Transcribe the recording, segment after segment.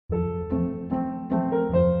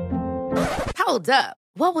Hold up.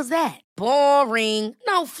 What was that? Boring.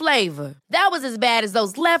 No flavor. That was as bad as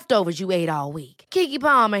those leftovers you ate all week. Keke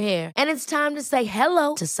Palmer here. And it's time to say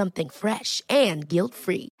hello to something fresh and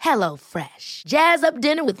guilt-free. Hello Fresh. Jazz up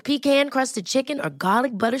dinner with pecan-crusted chicken or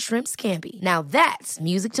garlic butter shrimp scampi. Now that's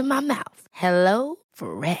music to my mouth. Hello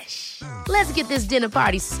Fresh. Let's get this dinner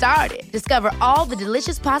party started. Discover all the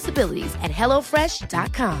delicious possibilities at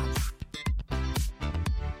hellofresh.com.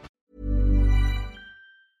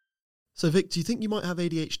 So, Vic, do you think you might have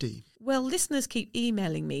ADHD? Well, listeners keep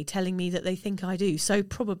emailing me, telling me that they think I do, so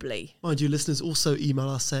probably. Mind you, listeners also email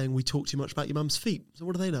us saying we talk too much about your mum's feet. So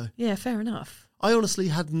what do they know? Yeah, fair enough. I honestly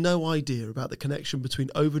had no idea about the connection between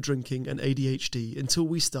overdrinking and ADHD until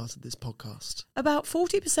we started this podcast. About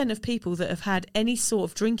 40% of people that have had any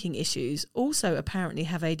sort of drinking issues also apparently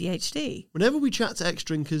have ADHD. Whenever we chat to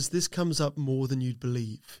ex-drinkers, this comes up more than you'd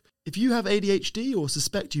believe. If you have ADHD or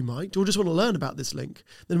suspect you might, or just want to learn about this link,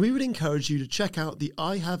 then we would encourage you to check out the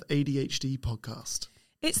I Have ADHD podcast.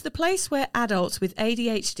 It's the place where adults with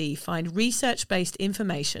ADHD find research-based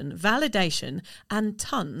information, validation, and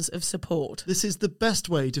tons of support. This is the best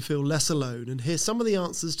way to feel less alone and hear some of the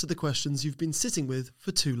answers to the questions you've been sitting with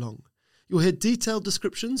for too long. You'll hear detailed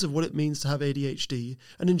descriptions of what it means to have ADHD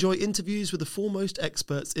and enjoy interviews with the foremost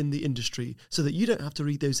experts in the industry so that you don't have to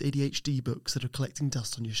read those ADHD books that are collecting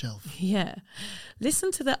dust on your shelf. Yeah.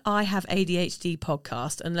 Listen to the I Have ADHD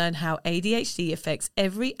podcast and learn how ADHD affects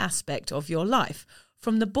every aspect of your life,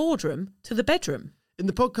 from the boardroom to the bedroom. In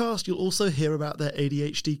the podcast, you'll also hear about their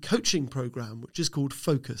ADHD coaching program, which is called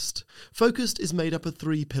Focused. Focused is made up of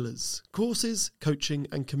 3 pillars: courses, coaching,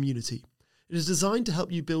 and community. It is designed to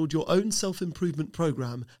help you build your own self-improvement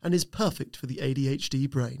program and is perfect for the ADHD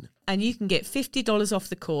brain. And you can get $50 off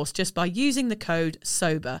the course just by using the code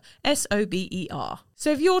SOBER, SOBER.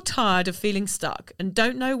 So if you're tired of feeling stuck and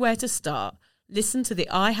don't know where to start, listen to the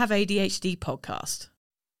I Have ADHD podcast.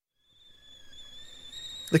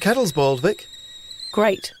 The kettle's boiled, Vic.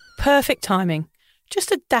 Great. Perfect timing.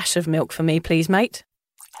 Just a dash of milk for me, please, mate.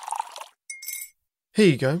 Here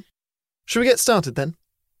you go. Shall we get started then?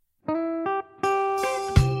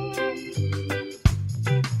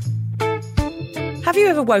 Have you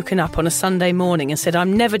ever woken up on a Sunday morning and said,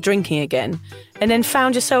 I'm never drinking again, and then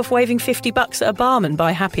found yourself waving $50 at a barman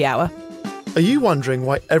by happy hour? Are you wondering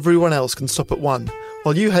why everyone else can stop at 1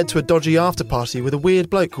 while you head to a dodgy after-party with a weird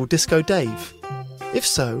bloke called Disco Dave? If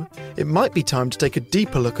so, it might be time to take a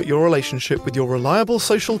deeper look at your relationship with your reliable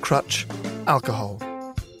social crutch, alcohol.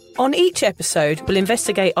 On each episode, we'll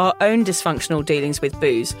investigate our own dysfunctional dealings with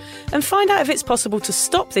booze and find out if it's possible to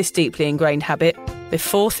stop this deeply ingrained habit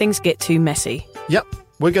before things get too messy. Yep,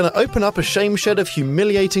 we're going to open up a shame shed of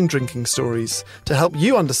humiliating drinking stories to help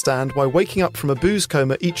you understand why waking up from a booze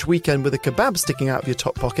coma each weekend with a kebab sticking out of your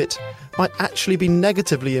top pocket might actually be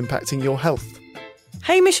negatively impacting your health.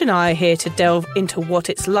 Hamish and I are here to delve into what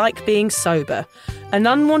it's like being sober, an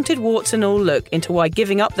unwanted warts and all look into why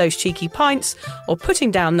giving up those cheeky pints or putting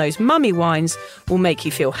down those mummy wines will make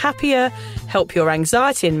you feel happier, help your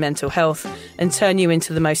anxiety and mental health, and turn you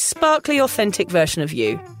into the most sparkly, authentic version of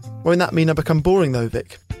you. Won't that mean I become boring though,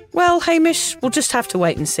 Vic? Well, Hamish, we'll just have to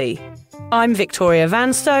wait and see. I'm Victoria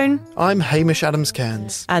Vanstone. I'm Hamish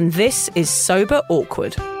Adams-Cairns. And this is Sober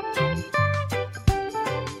Awkward.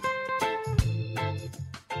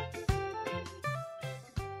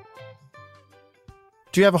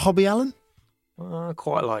 Do you have a hobby, Alan? I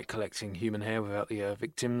quite like collecting human hair without the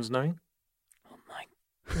victims knowing. Oh my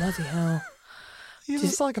bloody hell. He's a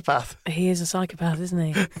psychopath. He is a psychopath,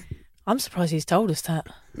 isn't he? I'm surprised he's told us that.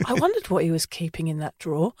 I wondered what he was keeping in that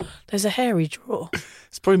drawer. There's a hairy drawer.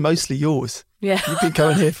 It's probably mostly yours. Yeah. You've been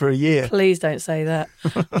coming here for a year. Please don't say that.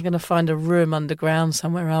 We're going to find a room underground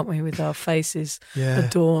somewhere, aren't we, with our faces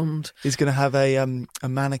adorned. He's going to have a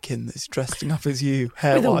mannequin that's dressing up as you,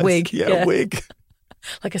 hair-wise. With a wig. Yeah, a wig.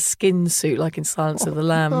 Like a skin suit, like in Silence of the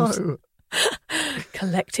Lambs. No.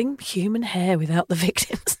 Collecting human hair without the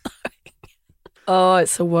victims knowing. Oh,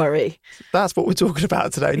 it's a worry. That's what we're talking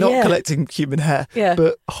about today. Not collecting human hair,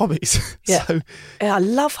 but hobbies. Yeah. So, I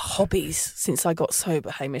love hobbies since I got sober,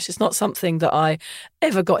 Hamish. It's not something that I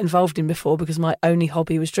ever got involved in before because my only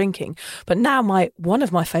hobby was drinking. But now one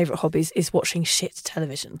of my favourite hobbies is watching shit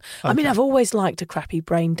television. Okay. I mean, I've always liked a crappy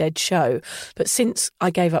brain dead show, but since I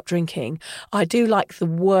gave up drinking, I do like the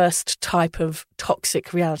worst type of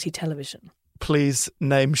toxic reality television. Please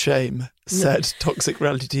name shame said toxic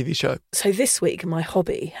reality TV show. So this week, my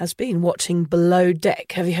hobby has been watching Below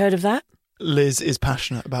Deck. Have you heard of that? Liz is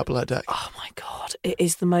passionate about Below Deck. Oh my God, it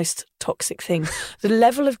is the most toxic thing. The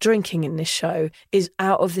level of drinking in this show is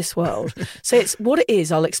out of this world. So it's what it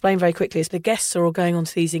is, I'll explain very quickly, is the guests are all going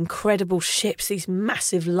onto these incredible ships, these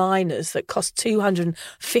massive liners that cost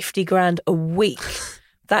 250 grand a week.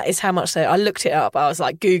 That is how much I looked it up. I was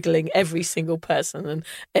like Googling every single person and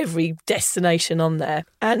every destination on there.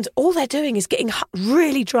 And all they're doing is getting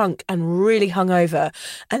really drunk and really hungover.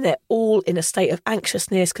 And they're all in a state of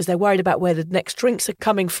anxiousness because they're worried about where the next drinks are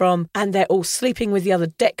coming from. And they're all sleeping with the other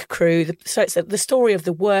deck crew. So it's the story of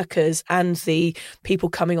the workers and the people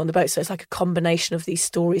coming on the boat. So it's like a combination of these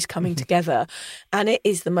stories coming together. And it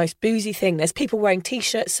is the most boozy thing. There's people wearing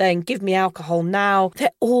T-shirts saying, "Give me alcohol now."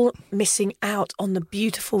 They're all missing out on the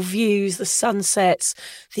beautiful views, the sunsets,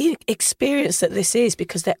 the experience that this is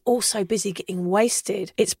because they're all so busy getting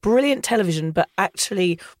wasted. It's brilliant television, but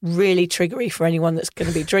actually really triggery for anyone that's going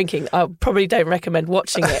to be drinking. I probably don't recommend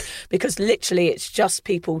watching it because literally it's just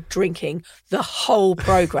people drinking the whole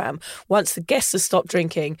programme. Once the guests have stopped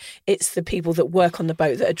drinking, it's the people that work on the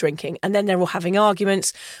boat that are drinking. And then they're all having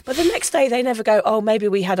arguments. But the next day they never go, "Oh, maybe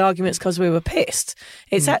we had arguments because we were pissed."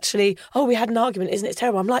 It's actually, "Oh, we had an argument. Isn't it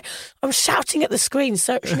terrible?" I'm shouting at the screen,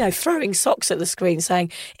 so throwing socks at the screen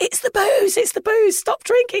saying, "It's the booze, stop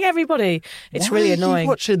drinking, everybody." It's Why really are annoying. You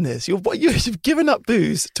watching this? You've given up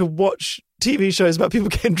booze to watch TV shows about people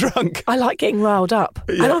getting drunk. I like getting riled up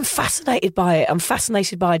Yeah. and I'm fascinated by it. I'm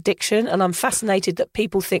fascinated by addiction and I'm fascinated that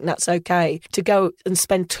people think that's okay to go and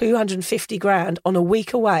spend 250 grand on a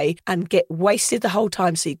week away and get wasted the whole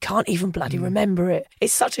time so you can't even bloody remember it.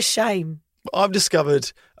 It's such a shame. I've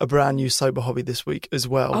discovered a brand new sober hobby this week as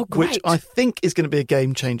well, Oh, great. which I think is going to be a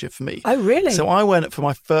game changer for me. Oh, really? So I went for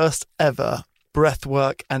my first ever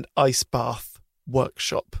breathwork and ice bath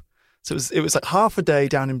workshop. So it was like half a day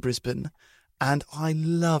down in Brisbane and I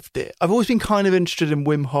loved it. I've always been kind of interested in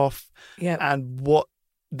Wim Hof and what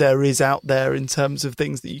there is out there in terms of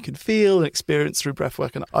things that you can feel and experience through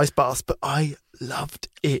breathwork and ice baths, but I loved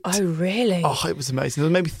it. Oh, really? Oh, it was amazing. There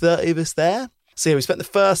were maybe 30 of us there. So yeah, we spent the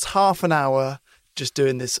first half an hour just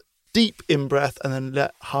doing this deep in-breath and then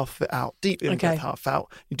let half of it out. Deep in-breath, half out.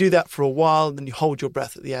 You do that for a while and then you hold your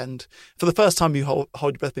breath at the end. For the first time, you hold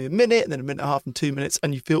your breath maybe a minute and then a minute and a half and 2 minutes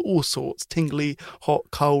and you feel all sorts, tingly, hot,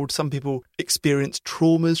 cold. Some people experience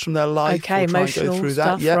traumas from their life. Okay, or try emotional and go through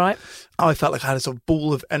stuff, that. Yeah. right? I felt like I had a sort of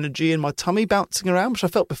ball of energy in my tummy bouncing around, which I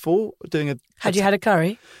felt before doing a... Had you had a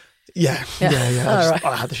curry? Yeah.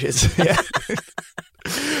 I had the shits. Yeah.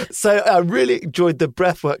 So I really enjoyed the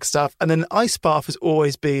breathwork stuff. And then ice bath has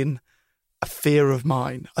always been a fear of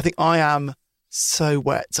mine. I think I am so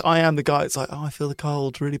wet. I am the guy that's like, "Oh, I feel the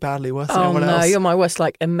cold really badly, worse than everyone else." You're my worst,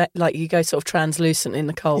 like you go sort of translucent in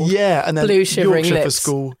the cold. Yeah, and then blue shivering Yorkshire lips. for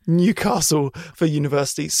school, Newcastle for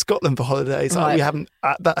university, Scotland for holidays. Right. We haven't.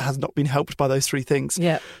 That has not been helped by those three things.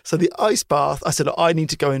 Yeah. So the ice bath, I said, I need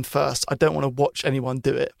to go in first. I don't want to watch anyone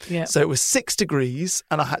do it. Yeah. So it was 6 degrees,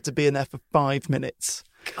 and I had to be in there for 5 minutes.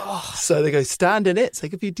 God. So they go, stand in it,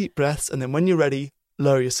 take a few deep breaths, and then when you're ready,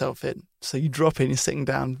 lower yourself in. So you drop in, you're sitting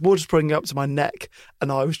down, water's pouring up to my neck,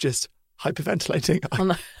 and I was just hyperventilating.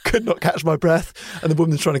 I could not catch my breath. And the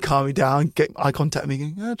woman's trying to calm me down, get eye contact with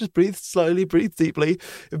me, going, just breathe slowly, breathe deeply.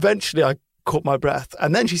 Eventually, I caught my breath.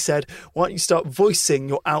 And then she said, "Why don't you start voicing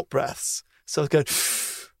your out breaths?" So I was going...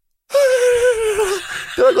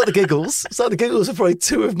 Then I got the giggles. So the giggles are probably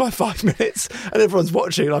 2 of my 5 minutes, and everyone's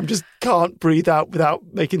watching, and I just can't breathe out without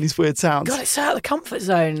making these weird sounds. God, it's so out of the comfort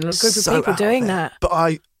zone. A group So of people out doing there. that. But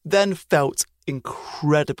I then felt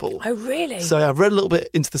incredible. Oh, really? So I've read a little bit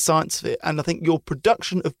into the science of it, and I think your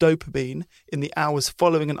production of dopamine in the hours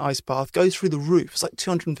following an ice bath goes through the roof. It's like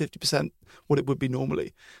 250% what it would be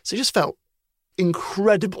normally. So it just felt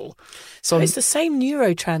incredible. So it's the same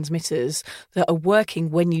neurotransmitters that are working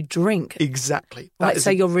when you drink. Exactly. Right, so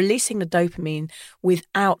you're releasing the dopamine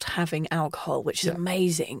without having alcohol, which is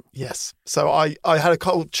amazing. Yes. So I had a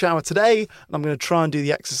cold shower today, and I'm going to try and do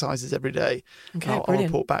the exercises every day. Okay, I'll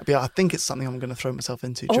brilliant. report back. But yeah, I think it's something I'm going to throw myself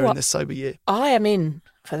into during this sober year. I am in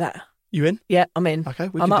for that. You in? Yeah, I'm in. Okay,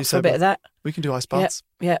 I'm up for a bit of that. We can do ice baths.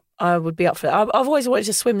 Yeah, I would be up for that. I've always wanted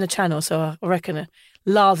to swim the channel, so I reckon I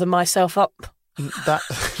lather myself up. That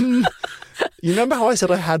you remember how I said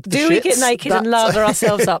I had the Do shits? we get naked and lather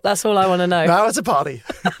ourselves up? That's all I want to know. Now it's a party.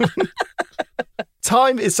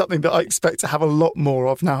 Time is something that I expect to have a lot more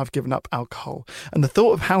of now I've given up alcohol. And the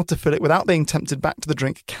thought of how to fill it without being tempted back to the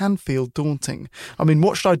drink can feel daunting. I mean,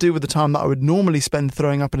 what should I do with the time that I would normally spend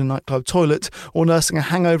throwing up in a nightclub toilet or nursing a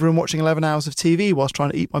hangover and watching 11 hours of TV whilst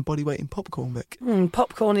trying to eat my body weight in popcorn, Vic?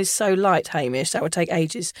 Popcorn is so light, Hamish. That would take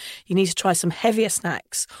ages. You need to try some heavier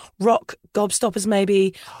snacks. Rock, gobstoppers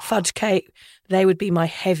maybe, fudge cake. they would be my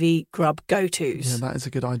heavy grub go-tos. Yeah, that is a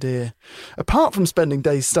good idea. Apart from spending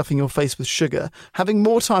days stuffing your face with sugar, having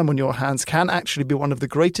more time on your hands can actually be one of the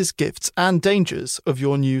greatest gifts and dangers of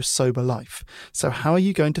your new sober life. So how are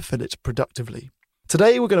you going to fill it productively?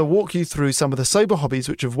 Today we're going to walk you through some of the sober hobbies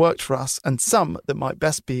which have worked for us and some that might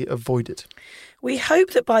best be avoided. We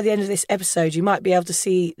hope that by the end of this episode you might be able to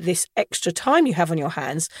see this extra time you have on your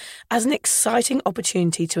hands as an exciting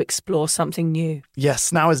opportunity to explore something new.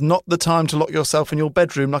 Yes, now is not the time to lock yourself in your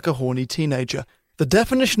bedroom like a horny teenager. The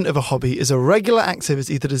definition of a hobby is a regular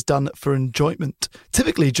activity that is done for enjoyment,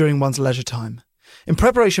 typically during one's leisure time. In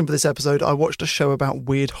preparation for this episode, I watched a show about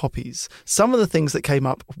weird hobbies. Some of the things that came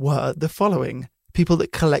up were the following. People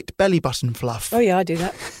that collect belly button fluff. Oh yeah, I do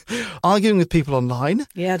that. Arguing with people online.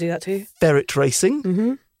 Yeah, I do that too. Ferret racing.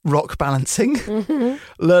 Mm-hmm. Rock balancing. Mm-hmm.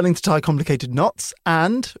 Learning to tie complicated knots.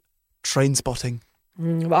 And train spotting.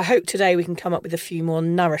 Well, I hope today we can come up with a few more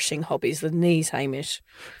nourishing hobbies than these, Hamish.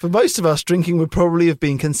 For most of us, drinking would probably have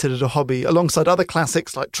been considered a hobby, alongside other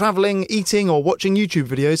classics like travelling, eating or watching YouTube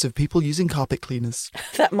videos of people using carpet cleaners.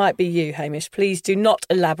 That might be you, Hamish. Please do not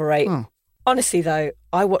elaborate. Oh. Honestly, though,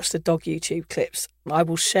 I watch the dog YouTube clips. I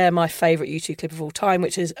will share my favourite YouTube clip of all time,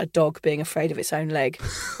 which is a dog being afraid of its own leg.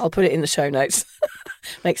 I'll put it in the show notes.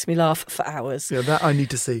 Makes me laugh for hours. Yeah, that I need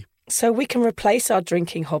to see. So we can replace our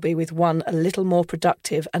drinking hobby with one a little more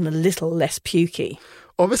productive and a little less pukey.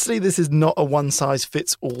 Obviously, this is not a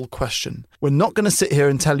one-size-fits-all question. We're not going to sit here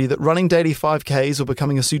and tell you that running daily 5Ks or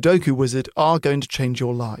becoming a Sudoku wizard are going to change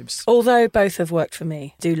your lives. Although both have worked for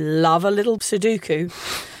me. Do love a little Sudoku.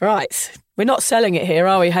 Right. We're not selling it here,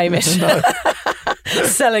 are we, Hamish? No.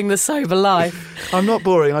 Selling the sober life. I'm not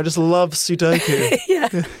boring. I just love Sudoku.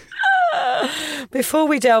 Yeah. Before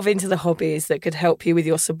we delve into the hobbies that could help you with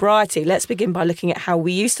your sobriety, let's begin by looking at how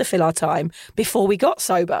we used to fill our time before we got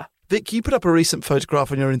sober. Vic, you put up a recent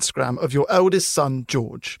photograph on your Instagram of your eldest son,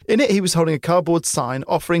 George. In it, he was holding a cardboard sign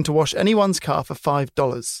offering to wash anyone's car for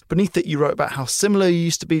 $5. Beneath it, you wrote about how similar you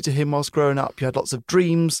used to be to him whilst growing up. You had lots of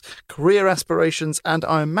dreams, career aspirations, and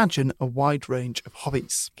I imagine a wide range of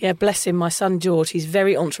hobbies. Yeah, bless him, my son George. He's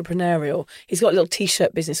very entrepreneurial. He's got a little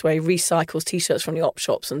T-shirt business where he recycles T-shirts from the op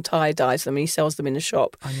shops and tie-dyes them and he sells them in the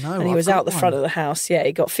shop. I know. And he was out the front of the house. Yeah,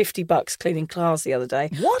 he got $50 cleaning cars the other day.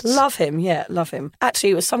 What? Love him. Yeah, love him.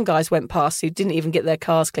 Actually, it was some guys went past who didn't even get their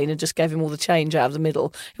cars cleaned and just gave him all the change out of the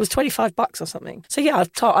middle. It was $25 or something. So yeah,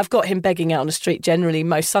 I've got him begging out on the street generally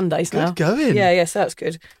most Sundays now. Good going. Yeah, so that's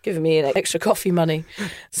good. Giving me an extra coffee money.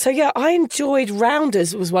 So yeah, I enjoyed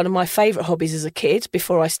rounders. It was one of my favourite hobbies as a kid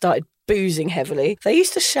before I started boozing heavily. They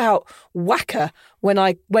used to shout whacker when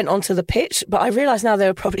I went onto the pitch, but I realise now they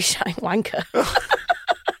were probably shouting wanker.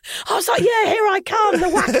 I was like, yeah, here I come, the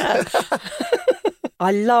whacker.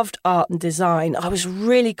 I loved art and design. I was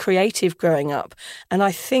really creative growing up. And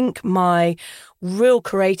I think my real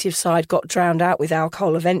creative side got drowned out with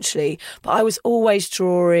alcohol eventually. But I was always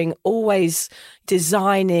drawing, always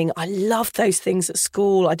designing. I loved those things at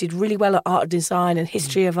school. I did really well at art and design and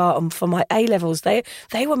history of art. And for my A-levels, they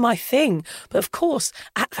were my thing. But of course,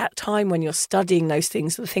 at that time when you're studying those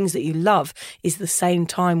things, the things that you love is the same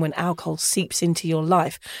time when alcohol seeps into your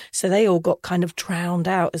life. So they all got kind of drowned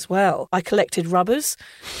out as well. I collected rubbers.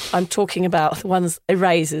 I'm talking about the ones,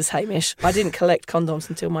 erasers, Hamish. I didn't collect condoms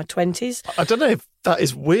until my 20s. I don't know if that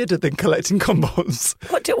is weirder than collecting condoms.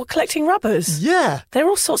 What, collecting rubbers? Yeah. There are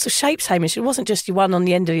all sorts of shapes, Hamish. It wasn't just your one on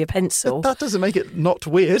the end of your pencil. That doesn't make it not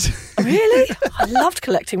weird. Really? I loved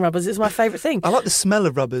collecting rubbers. It's my favourite thing. I like the smell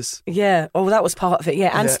of rubbers. Yeah. Oh, that was part of it.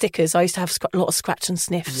 Yeah. And Yeah. stickers. I used to have a lot of scratch and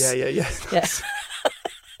sniffs. Yeah. Yeah.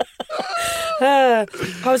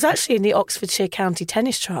 I was actually in the Oxfordshire County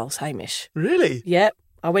tennis trials, Hamish. Really? Yep.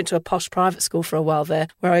 I went to a posh private school for a while there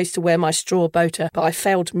where I used to wear my straw boater, but I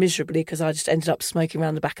failed miserably because I just ended up smoking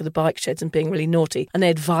around the back of the bike sheds and being really naughty. And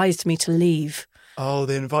they advised me to leave. Oh,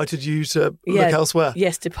 they invited you to look elsewhere.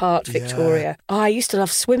 Yes, depart Victoria. Yeah. I used to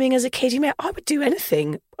love swimming as a kid. I would do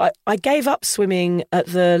anything. I gave up swimming at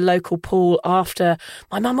the local pool after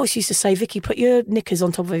my mum always used to say, Vicky, put your knickers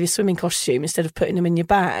on top of your swimming costume instead of putting them in your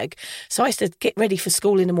bag. So I used to get ready for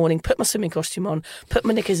school in the morning, put my swimming costume on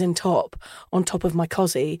my knickers on top of my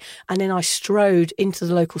cosy, and then I strode into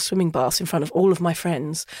the local swimming baths in front of all of my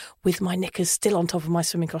friends with my knickers still on top of my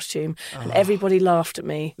swimming costume, and everybody laughed at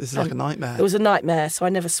me. This is like a nightmare. It was a nightmare, so I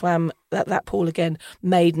never swam that pool again.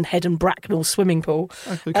 Maidenhead and Bracknell swimming pool.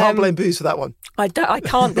 We can't blame booze for that one. I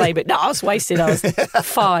can't blame it. No, I was wasted. I was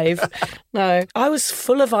 5. No, I was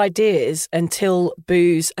full of ideas until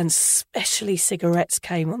booze and especially cigarettes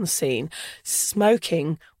came on the scene.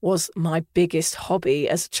 Smoking was my biggest hobby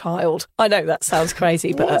as a child. I know that sounds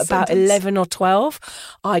crazy, but at about 11 or 12,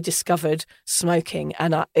 I discovered smoking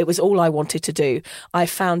and it was all I wanted to do. I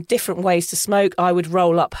found different ways to smoke. I would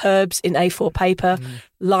roll up herbs in A4 paper,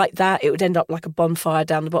 light that. It would end up like a bonfire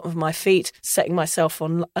down the bottom of my feet, setting myself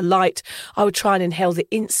on a light. I would try and inhale the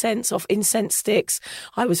incense off incense sticks.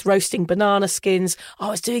 I was roasting banana skins. I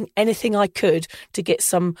was doing anything I could to get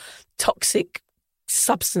some toxic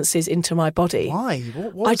substances into my body. Why?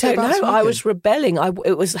 What I was it don't about know. smoking? I was rebelling.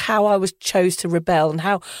 It was how I was chose to rebel and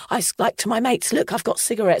how I like to my mates, look, I've got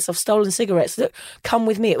cigarettes. I've stolen cigarettes. Look, come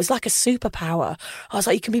with me. It was like a superpower. I was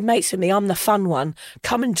like, you can be mates with me. I'm the fun one.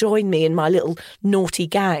 Come and join me in my little naughty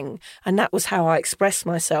gang. And that was how I expressed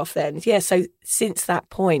myself then. Yeah, so since that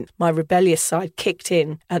point, my rebellious side kicked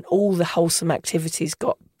in and all the wholesome activities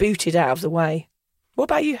got booted out of the way. What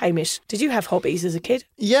about you, Hamish? Did you have hobbies as a kid?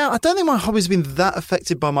 Yeah, I don't think my hobby's been that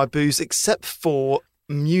affected by my booze except for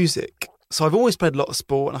music. So I've always played a lot of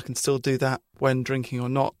sport and I can still do that when drinking or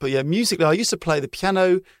not. But yeah, musically, I used to play the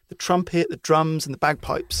piano, the trumpet, the drums and the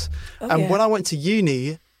bagpipes. When I went to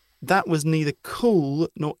uni, that was neither cool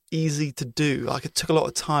nor easy to do. Like it took a lot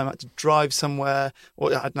of time. I had to drive somewhere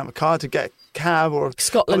or I didn't have a car to get a cab or...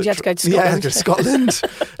 Scotland, you had to go to Scotland. Yeah, I had to go to Scotland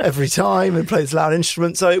every time and play this loud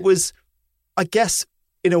instrument. So it was... I guess,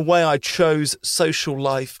 in a way, I chose social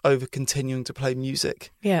life over continuing to play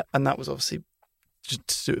music. Yeah. And that was obviously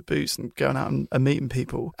just to do with booze and going out and meeting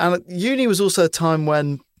people. And uni was also a time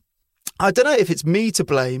when, I don't know if it's me to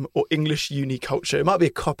blame or English uni culture. It might be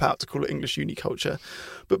a cop-out to call it English uni culture.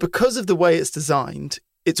 But because of the way it's designed,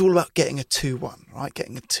 it's all about getting a 2-1, right?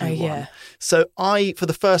 Getting a 2-1. Yeah. So I, for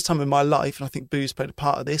the first time in my life, and I think booze played a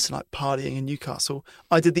part of this, and like partying in Newcastle,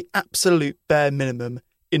 I did the absolute bare minimum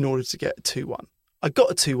in order to get a 2-1. I got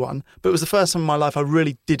a 2-1, but it was the first time in my life I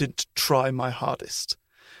really didn't try my hardest.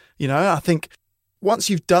 You know, I think once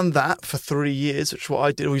you've done that for 3 years, which is what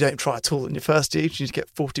I did, or you don't try at all in your first year, you need to get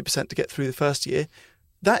 40% to get through the first year,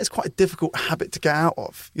 that is quite a difficult habit to get out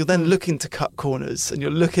of. You're then looking to cut corners and you're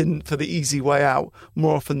looking for the easy way out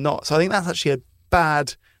more often than not. So I think that's actually a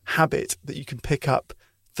bad habit that you can pick up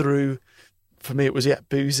through... For me, it was,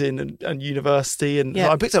 boozing and university. And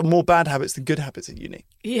I picked up more bad habits than good habits at uni.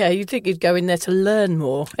 Yeah, you'd think you'd go in there to learn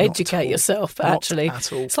more, educate yourself, but Not actually,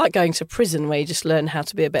 at all. it's like going to prison where you just learn how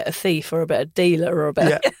to be a better thief or a better dealer or a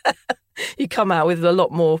better... Yeah. You come out with a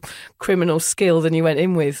lot more criminal skill than you went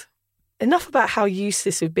in with. Enough about how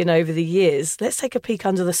useless we've been over the years. Let's take a peek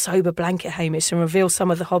under the sober blanket, Hamish, and reveal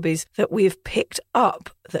some of the hobbies that we've picked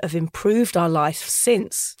up that have improved our life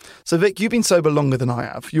since. So, Vic, you've been sober longer than I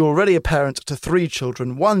have. You're already a parent to 3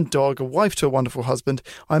 children, 1 dog, a wife to a wonderful husband.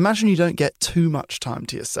 I imagine you don't get too much time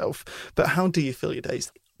to yourself. But how do you fill your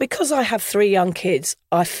days? Because I have 3 young kids,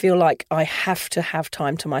 I feel like I have to have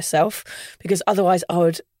time to myself because otherwise I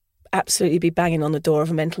would absolutely be banging on the door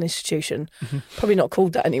of a mental institution. Probably not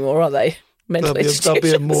called that anymore, are they? Mental institutions. There'll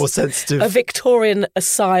be a more sensitive... A Victorian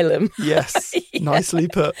asylum. Yes, nicely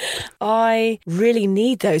put. I really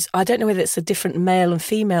need those. I don't know whether it's a different male and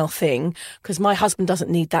female thing because my husband doesn't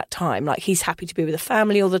need that time. Like he's happy to be with the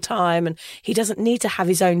family all the time and he doesn't need to have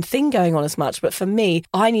his own thing going on as much. But for me,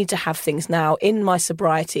 I need to have things now in my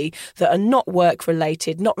sobriety that are not work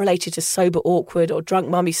related, not related to sober awkward or drunk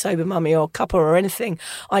mummy, sober mummy or cuppa or anything.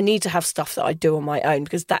 I need to have stuff that I do on my own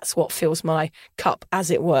because that's what fills my cup,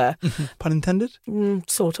 as it were. Pun intended?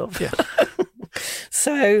 Sort of. Yeah.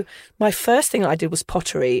 So my first thing I did was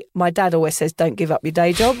pottery. My dad always says, don't give up your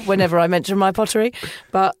day job whenever I mention my pottery.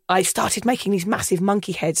 But I started making these massive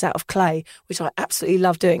monkey heads out of clay, which I absolutely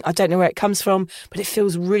love doing. I don't know where it comes from, but it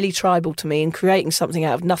feels really tribal to me. And creating something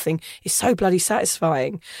out of nothing is so bloody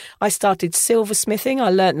satisfying. I started silversmithing. I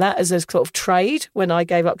learned that as a sort of trade when I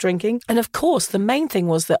gave up drinking. And of course, the main thing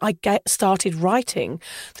was that I started writing.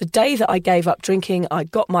 The day that I gave up drinking, I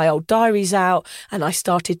got my old diaries out and I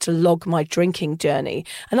started to log my drinking journey.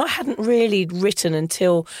 And I hadn't really written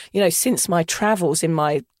until, since my travels in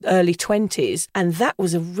my early 20s. And that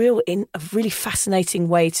was a really fascinating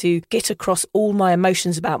way to get across all my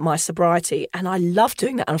emotions about my sobriety. And I love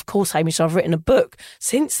doing that. And of course, Hamish, I've written a book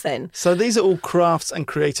since then. So these are all crafts and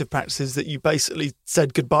creative practices that you basically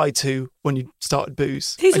said goodbye to when you started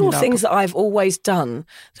booze. These are all things that I've always done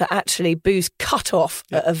that actually booze cut off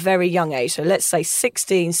at a very young age. So let's say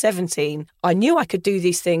 16, 17. I knew I could do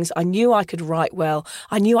these things. I knew I could write well. well.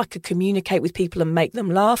 I knew I could communicate with people and make them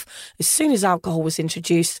laugh. As soon as alcohol was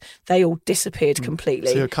introduced, they all disappeared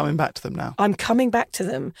completely. So you're coming back to them now? I'm coming back to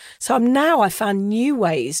them. So I found new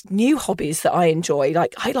ways, new hobbies that I enjoy.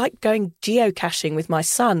 Like I like going geocaching with my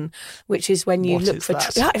son, which is when you look for.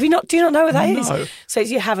 Do you not know what that is? So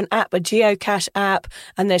you have an app, a geocache app,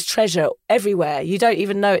 and there's treasure everywhere. You don't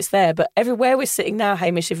even know it's there, but everywhere we're sitting now,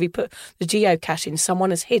 Hamish, if we put the geocache in, someone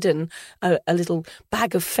has hidden a little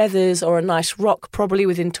bag of feathers or a nice rock, probably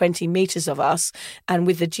within 20 metres of us. And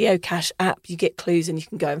with the geocache app, you get clues and you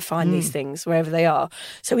can go and find these things wherever they are.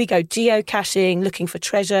 So we go geocaching, looking for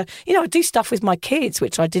treasure. You know, I do stuff with my kids,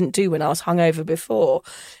 which I didn't do when I was hungover before.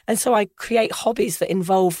 And so I create hobbies that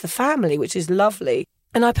involve the family, which is lovely.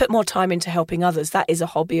 And I put more time into helping others. That is a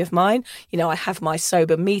hobby of mine. You know, I have my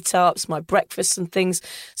sober meetups, my breakfasts and things.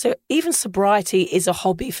 So even sobriety is a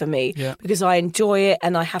hobby for me because I enjoy it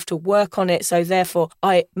and I have to work on it. So therefore,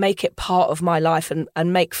 I make it part of my life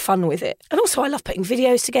and make fun with it. And also I love putting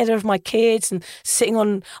videos together of my kids and sitting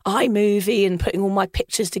on iMovie and putting all my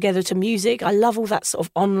pictures together to music. I love all that sort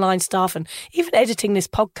of online stuff, and even editing this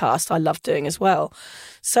podcast I love doing as well.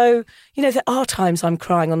 So, you know, there are times I'm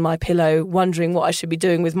crying on my pillow, wondering what I should be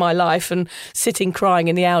doing with my life and sitting crying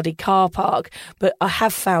in the Audi car park. But I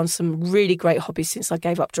have found some really great hobbies since I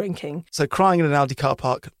gave up drinking. So crying in an Audi car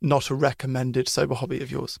park, not a recommended sober hobby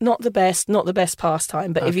of yours? Not the best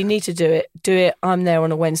pastime. But if you need to do it. I'm there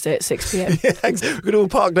on a Wednesday at 6 p.m. We could all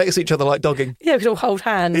park next to each other like dogging. Yeah, we could all hold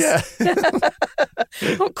hands. Yeah.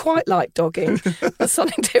 Not quite like dogging. That's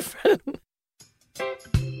something different.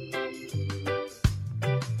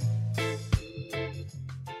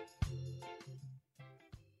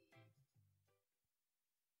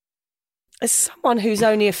 As someone who's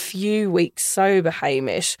only a few weeks sober,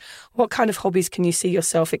 Hamish, what kind of hobbies can you see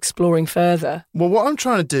yourself exploring further? Well, what I'm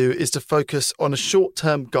trying to do is to focus on a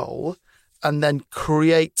short-term goal and then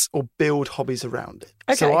create or build hobbies around it.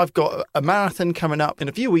 Okay. So I've got a marathon coming up in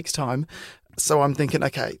a few weeks' time. So I'm thinking,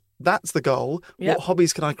 okay, that's the goal. Yep. What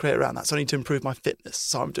hobbies can I create around that? So I need to improve my fitness.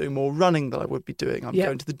 So I'm doing more running than I would be doing. I'm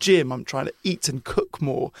going to the gym. I'm trying to eat and cook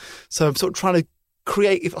more. So I'm sort of trying to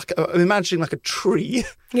create, I'm imagining like a tree.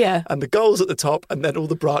 Yeah. And the goal's at the top, and then all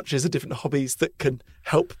the branches are different hobbies that can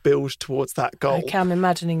help build towards that goal. Okay, I'm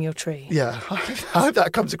imagining your tree. Yeah, I hope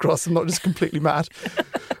that comes across. I'm not just completely mad.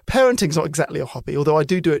 Parenting's not exactly a hobby, although I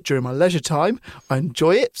do it during my leisure time. I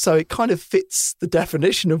enjoy it, so it kind of fits the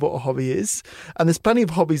definition of what a hobby is. And there's plenty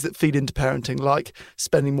of hobbies that feed into parenting, like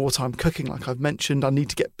spending more time cooking, like I've mentioned. I need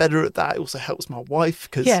to get better at that. It also helps my wife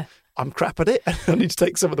because I'm crap at it. I need to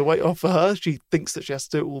take some of the weight off for her. She thinks that she has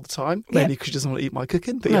to do it all the time, mainly because she doesn't want to eat my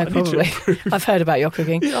cooking. But I need to improve. I've heard about your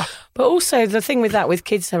cooking. Yeah. But also the thing with that, with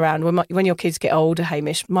kids around, when your kids get older,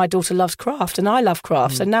 Hamish, my daughter loves craft and I love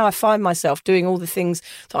craft. So now I find myself doing all the things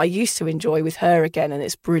that I used to enjoy with her again, and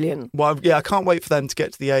it's brilliant. Well, yeah, I can't wait for them to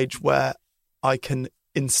get to the age where I can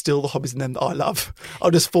instill the hobbies in them that I love. I'll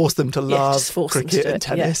just force them to love cricket and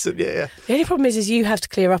tennis. And The only problem is you have to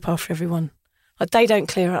clear up after everyone. Like, they don't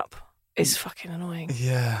clear up. It's fucking annoying.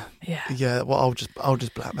 Yeah. Well, I'll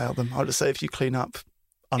just blackmail them. I'll just say, if you clean up,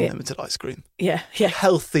 unlimited ice cream. Yeah.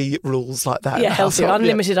 Healthy rules like that. Yeah, healthy.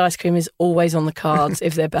 Unlimited ice cream is always on the cards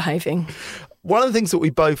if they're behaving. One of the things that we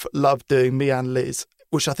both love doing, me and Liz,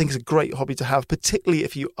 which I think is a great hobby to have, particularly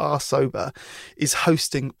if you are sober, is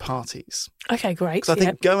hosting parties. Okay, great. Because I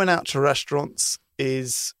think going out to restaurants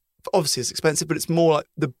is, obviously it's expensive, but it's more like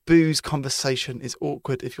the booze conversation is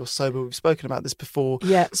awkward if you're sober. We've spoken about this before.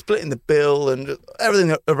 Yeah. Splitting the bill and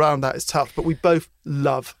everything around that is tough, but we both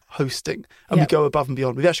love hosting and we go above and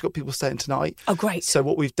beyond. We've actually got people staying tonight. Oh, great. So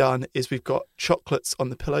what we've done is we've got chocolates on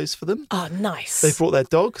the pillows for them. Oh, nice. They've brought their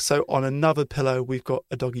dog. So on another pillow, we've got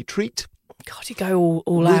a doggy treat. God, you go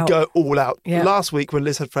all out. We go all out. Yeah. Last week when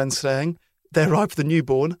Liz had friends staying, they arrived with a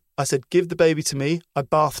newborn. I said, give the baby to me. I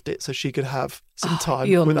bathed it so she could have some time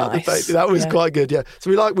without the baby. That was quite good, yeah. So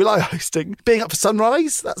we like hosting. Being up for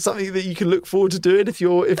sunrise, that's something that you can look forward to doing if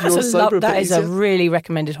you're sober. That is a really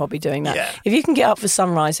recommended hobby, doing that. Yeah. If you can get up for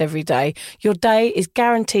sunrise every day, your day is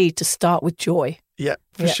guaranteed to start with joy. Yeah,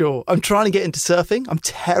 for sure. I'm trying to get into surfing. I'm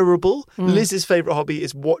terrible. Liz's favourite hobby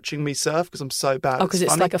is watching me surf because I'm so bad. Oh, because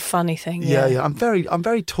it's like a funny thing. Yeah. I'm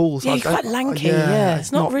very tall. So you're quite lanky. Yeah.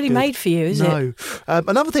 It's not really made for you, is it? No.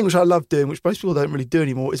 Another thing which I love doing, which most people don't really do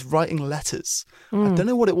anymore, is writing letters. I don't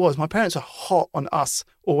know what it was. My parents are hot on us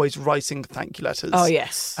always writing thank you letters. Oh,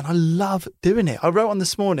 yes. And I love doing it. I wrote one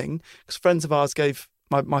this morning because friends of ours gave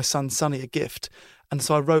my son Sonny a gift. And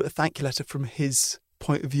so I wrote a thank you letter from his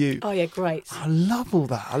point of view. Oh, yeah, great. I love all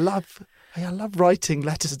that. I love Hey, I love writing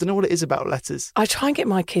letters. I don't know what it is about letters. I try and get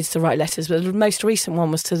my kids to write letters, but the most recent one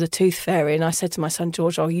was to the Tooth Fairy, and I said to my son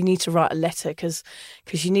George, you need to write a letter because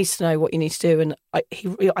you need to know what you need to do. And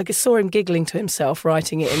I saw him giggling to himself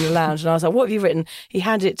writing it in the lounge, and I was like, what have you written? He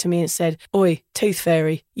handed it to me and said, "Oi, Tooth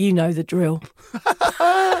Fairy, you know the drill."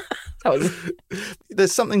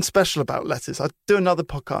 There's something special about letters. I do another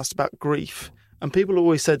podcast about grief, and people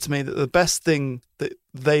always said to me that the best thing that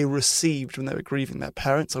they received when they were grieving their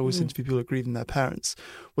parents, I always interview people who are grieving their parents,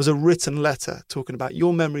 was a written letter talking about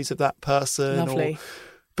your memories of that person. Lovely.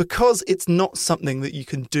 Because it's not something that you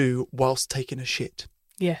can do whilst taking a shit.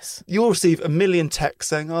 Yes. You'll receive a million texts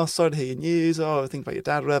saying, "Oh, sorry to hear your news. Oh, I think about your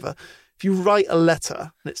dad," whatever. If you write a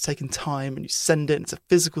letter and it's taken time and you send it, and it's a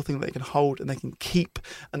physical thing that they can hold and they can keep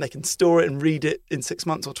and they can store it and read it in 6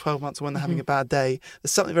 months or 12 months or when they're having a bad day,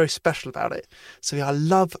 there's something very special about it. So yeah, I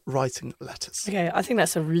love writing letters. Okay, I think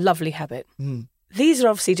that's a lovely habit. Mm. These are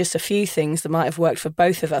obviously just a few things that might have worked for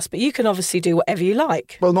both of us, but you can obviously do whatever you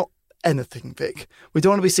like. Well, not anything, Vic. We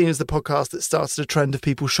don't want to be seen as the podcast that started a trend of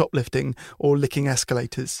people shoplifting or licking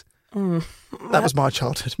escalators. That was my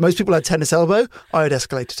childhood. Most people had tennis elbow. I had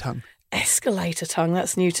escalator tongue. Escalator tongue,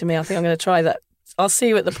 that's new to me. I think I'm going to try that. I'll see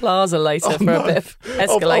you at the plaza later for a bit of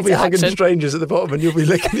escalator I'll be hugging action. strangers at the bottom and you'll be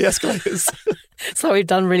licking the escalators. It's like we've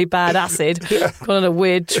done really bad acid, gone on a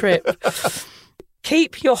weird trip.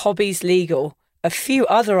 Keep your hobbies legal. A few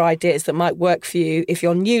other ideas that might work for you if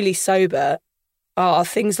you're newly sober are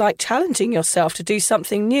things like challenging yourself to do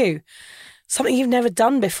something new, something you've never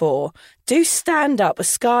done before. Do stand-up, a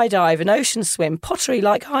skydive, an ocean swim, pottery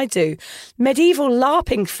like I do, medieval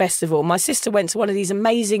LARPing festival. My sister went to one of these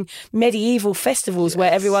amazing medieval festivals where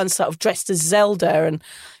everyone's sort of dressed as Zelda, and,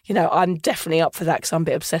 you know, I'm definitely up for that because I'm a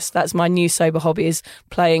bit obsessed. That's my new sober hobby, is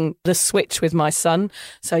playing the Switch with my son.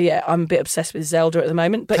 So, yeah, I'm a bit obsessed with Zelda at the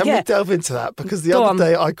moment. But Can we delve into that? Because the other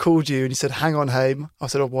day I called you and you said, "Hang on, Haim." I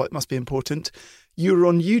said, "Oh, what? It must be important." You were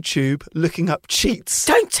on YouTube looking up cheats.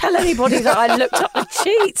 Don't tell anybody that I looked up the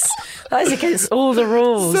cheats. That is against all the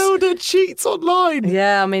rules. Zelda cheats online.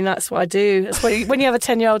 Yeah, I mean, that's what I do. That's what, when you have a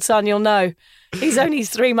 10-year-old son, you'll know. He's only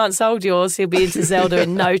 3 months old, yours. He'll be into Zelda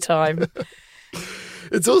in no time.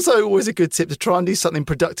 It's also always a good tip to try and do something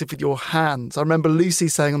productive with your hands. I remember Lucy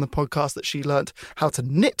saying on the podcast that she learnt how to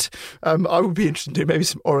knit. I would be interested in doing maybe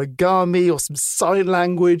some origami or some sign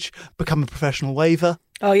language, become a professional waver.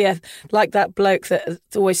 Oh, yeah, like that bloke that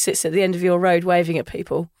always sits at the end of your road waving at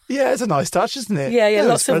people. Yeah, it's a nice touch, isn't it? Yeah,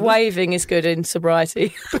 lots of waving is good in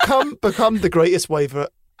sobriety. Become the greatest waver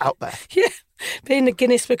out there. Yeah, being the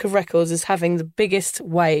Guinness Book of Records as having the biggest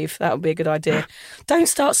wave, that would be a good idea. Don't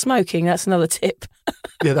start smoking, that's another tip.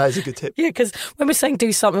 Yeah, that is a good tip. Yeah, because when we're saying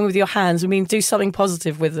do something with your hands, we mean do something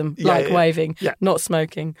positive with them, waving, not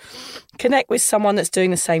smoking. Connect with someone that's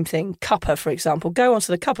doing the same thing. Cuppa, for example. Go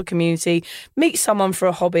onto the Cuppa community, meet someone for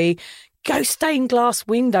a hobby, go stained glass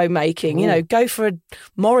window making, you know, go for a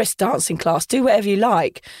Morris dancing class, do whatever you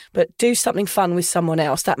like, but do something fun with someone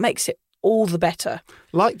else. That makes it all the better.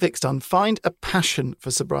 Like Vic's done, find a passion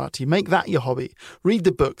for sobriety. Make that your hobby. Read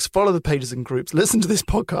the books, follow the pages and groups, listen to this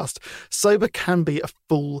podcast. Sober can be a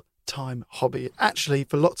full-time hobby. Actually,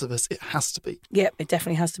 for lots of us, it has to be. Yep, it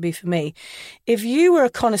definitely has to be for me. If you were a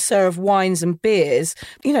connoisseur of wines and beers,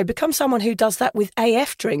 you know, become someone who does that with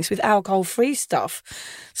AF drinks, with alcohol-free stuff.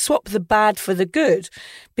 Swap the bad for the good.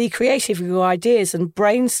 Be creative with your ideas and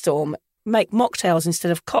brainstorm. Make mocktails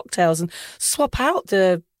instead of cocktails and swap out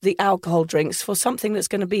the alcohol drinks for something that's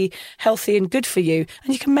going to be healthy and good for you.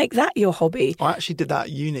 And you can make that your hobby. I actually did that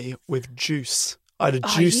at uni with juice. I had a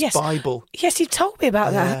juice Bible. Yes, you told me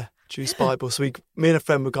about that. Yeah, juice Bible. So me and a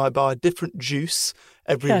friend would go buy a different juice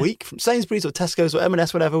every week from Sainsbury's or Tesco's or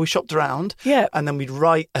M&S, whatever. We shopped around. Yeah. And then we'd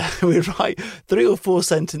write 3 or 4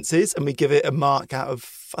 sentences and we'd give it a mark out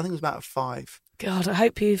of, I think it was about 5. God, I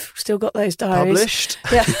hope you've still got those diaries. Published.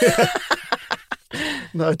 Yeah.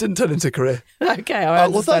 No, it didn't turn into a career. Okay, I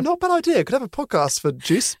understand. Well, that's not a bad idea. Could have a podcast for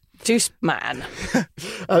juice. Juice man.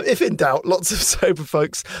 If in doubt, lots of sober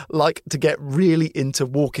folks like to get really into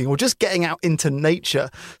walking or just getting out into nature.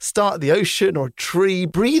 Start at the ocean or a tree.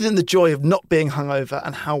 Breathe in the joy of not being hungover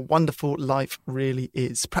and how wonderful life really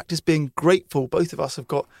is. Practice being grateful. Both of us have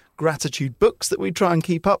got gratitude books that we try and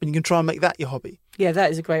keep up, and you can try and make that your hobby. Yeah,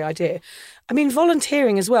 that is a great idea. I mean,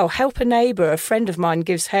 volunteering as well. Help a neighbour. A friend of mine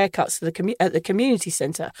gives haircuts to at the community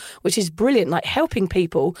centre, which is brilliant. Like, helping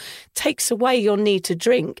people takes away your need to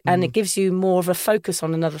drink and it gives you more of a focus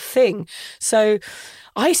on another thing. So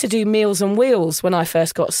I used to do Meals on Wheels when I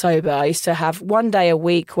first got sober. I used to have one day a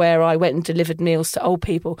week where I went and delivered meals to old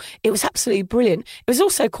people. It was absolutely brilliant. It was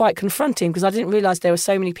also quite confronting because I didn't realise there were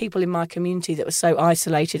so many people in my community that were so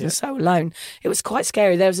isolated and so alone. It was quite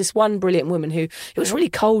scary. There was this one brilliant woman who, it was really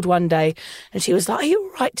cold one day and she was like, "Are you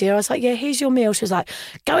all right, dear?" I was like, "Yeah, here's your meal." She was like,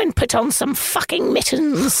 "Go and put on some fucking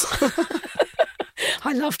mittens."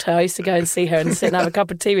 I loved her. I used to go and see her and sit and have a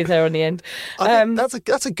cup of tea with her on the end. I think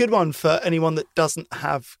that's a good one for anyone that doesn't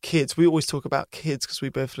have kids. We always talk about kids because we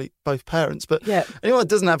both parents, but anyone that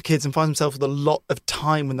doesn't have kids and finds themselves with a lot of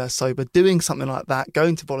time when they're sober, doing something like that,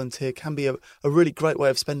 going to volunteer can be a really great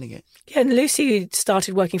way of spending it. Yeah, and Lucy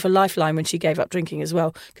started working for Lifeline when she gave up drinking as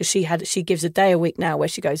well, because she gives a day a week now where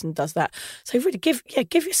she goes and does that. So really give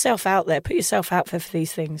yourself out there, put yourself out there for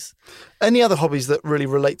these things. Any other hobbies that really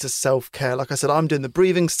relate to self-care? Like I said, I'm doing the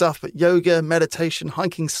breathing stuff, but yoga, meditation,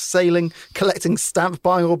 hiking, sailing, collecting stamps,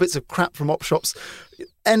 buying all bits of crap from op shops,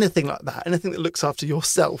 anything like that, anything that looks after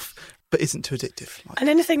yourself but isn't too addictive. And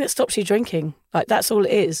anything that stops you drinking, like that's all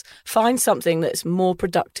it is. Find something that's more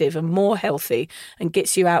productive and more healthy and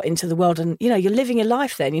gets you out into the world. And, you know, you're living your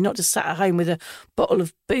life then. You're not just sat at home with a bottle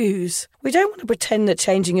of booze. We don't want to pretend that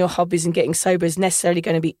changing your hobbies and getting sober is necessarily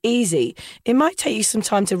going to be easy. It might take you some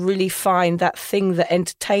time to really find that thing that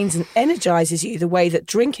entertains and energises you the way that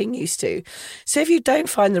drinking used to. So if you don't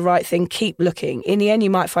find the right thing, keep looking. In the end, you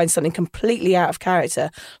might find something completely out of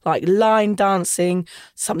character, like line dancing,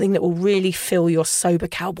 something that will really fill your sober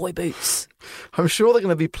cowboy boots. I'm sure there are going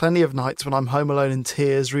to be plenty of nights when I'm home alone in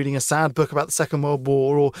tears, reading a sad book about the Second World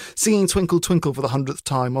War or singing Twinkle Twinkle for the 100th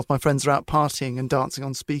time whilst my friends are out partying and dancing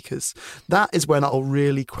on speakers. That is when I'll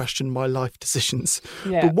really question my life decisions.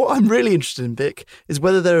 Yeah. But what I'm really interested in, Vic, is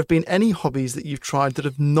whether there have been any hobbies that you've tried that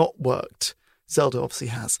have not worked. Zelda obviously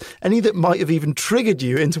has. Any that might have even triggered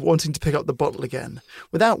you into wanting to pick up the bottle again.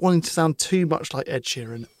 Without wanting to sound too much like Ed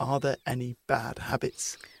Sheeran, are there any bad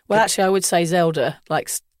habits? Well, actually, I would say Zelda, like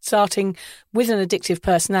starting with an addictive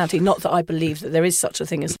personality. Not that I believe that there is such a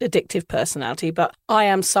thing as addictive personality, but I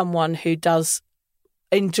am someone who does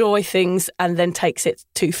enjoy things and then takes it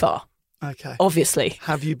too far. Okay. Obviously.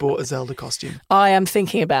 Have you bought a Zelda costume? I am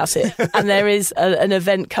thinking about it. And there is an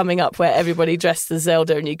event coming up where everybody dressed as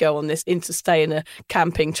Zelda and you go on this interstate and a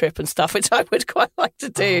camping trip and stuff, which I would quite like to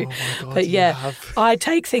do. Oh my God, but yeah, I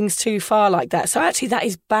take things too far like that. So actually that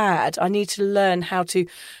is bad. I need to learn how to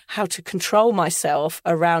control myself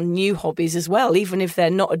around new hobbies as well, even if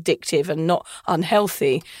they're not addictive and not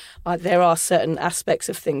unhealthy. There are certain aspects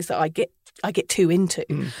of things that I get too into.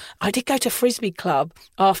 I did go to Frisbee Club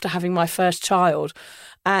after having my first child.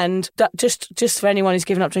 And that just for anyone who's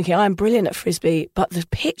given up drinking, I am brilliant at Frisbee, but the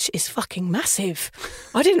pitch is fucking massive.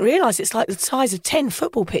 I didn't realise it's like the size of 10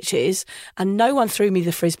 football pitches, and no one threw me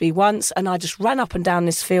the Frisbee once. And I just ran up and down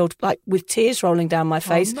this field like with tears rolling down my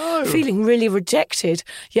face, feeling really rejected.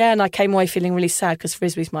 Yeah, and I came away feeling really sad because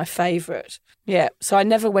Frisbee's my favourite. Yeah, so I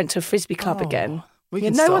never went to a Frisbee Club again.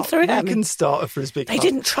 No one threw it at me. We can start a Frisbee Club. They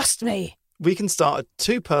didn't trust me. We can start a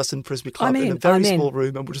 2-person Frisbee Club in a very small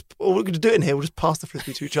room, and we're going to do it in here. We'll just pass the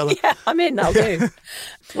Frisbee to each other. Yeah, I'm in, I'll do.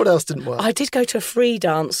 What else didn't work? I did go to a free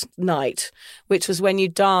dance night, which was when you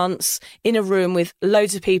dance in a room with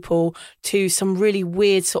loads of people to some really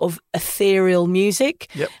weird sort of ethereal music.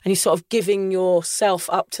 Yep. And you're sort of giving yourself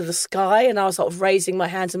up to the sky. And I was sort of raising my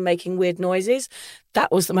hands and making weird noises. That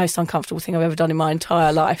was the most uncomfortable thing I've ever done in my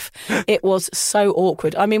entire life. It was so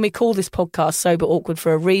awkward. I mean, we call this podcast Sober Awkward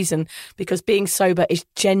for a reason, because being sober is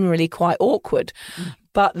generally quite awkward.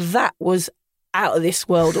 But that was out of this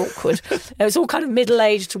world awkward. It was all kind of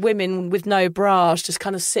middle-aged women with no bras, just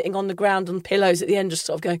kind of sitting on the ground on pillows at the end, just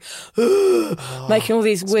sort of going, making all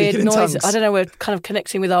these weird noises. I don't know, we're kind of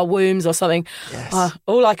connecting with our wombs or something. Yes.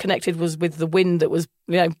 All I connected was with the wind that was,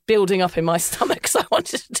 building up in my stomach because I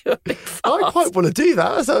wanted to do a big fart. I quite want to do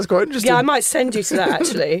that. That sounds quite interesting. Yeah, I might send you to that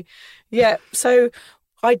actually. Yeah, so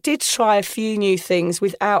I did try a few new things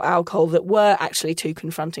without alcohol that were actually too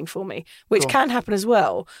confronting for me, which can happen as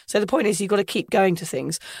well. So the point is you've got to keep going to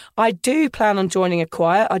things. I do plan on joining a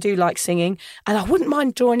choir. I do like singing, and I wouldn't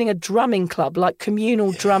mind joining a drumming club, like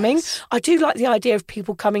communal drumming. I do like the idea of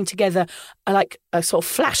people coming together, like a sort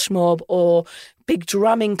of flash mob or big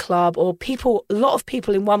drumming club, or a lot of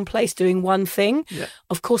people in one place doing one thing. Yeah.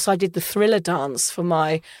 Of course, I did the Thriller dance for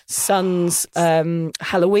my son's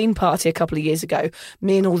Halloween party a couple of years ago.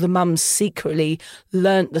 Me and all the mums secretly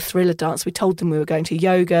learnt the Thriller dance. We told them we were going to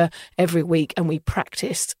yoga every week, and we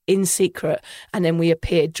practiced in secret. And then we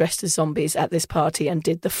appeared dressed as zombies at this party and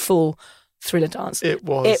did the full Thriller dance. It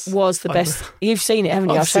was the best. You've seen it, haven't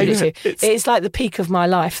you? I've showed it to you. It's like the peak of my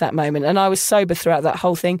life, that moment. And I was sober throughout that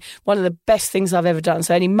whole thing. One of the best things I've ever done.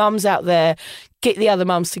 So any mums out there, get the other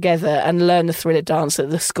mums together and learn the Thriller dance at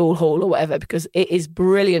the school hall or whatever, because it is a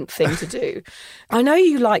brilliant thing to do. I know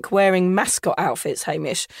you like wearing mascot outfits,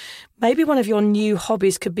 Hamish. Maybe one of your new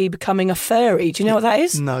hobbies could be becoming a furry. Do you know what that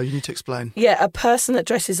is? No, you need to explain. Yeah, a person that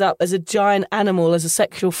dresses up as a giant animal as a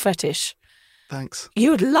sexual fetish. Thanks.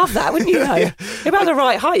 You would love that, wouldn't you? Know? Yeah. You're about the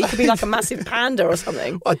right height. You could be like a massive panda or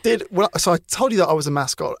something. I did. Well, so I told you that I was a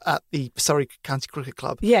mascot at the Surrey County Cricket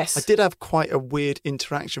Club. Yes. I did have quite a weird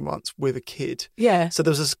interaction once with a kid. Yeah. So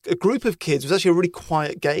there was a group of kids. It was actually a really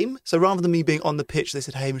quiet game. So rather than me being on the pitch, they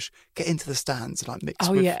said, "Hamish, get into the stands and like mix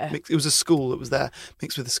with." Yeah. It was a school that was there,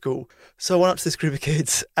 mixed with the school. So I went up to this group of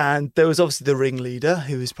kids, and there was obviously the ringleader,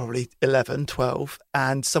 who was probably 11, 12,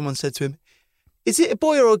 and someone said to him, "Is it a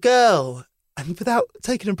boy or a girl?" And without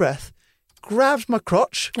taking a breath, grabbed my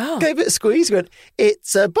crotch, gave it a squeeze, and went,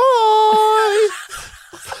 "It's a boy."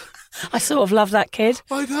 I sort of love that kid.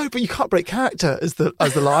 I know, but you can't break character as the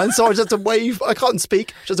line, so I just have to wave. I can't speak.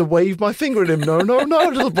 I just have to wave my finger at him. No,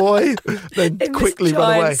 little boy. Then In quickly this run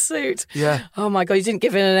giant away. suit. Yeah. Oh my God, you didn't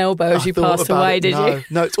give him an elbow as you passed away, did you?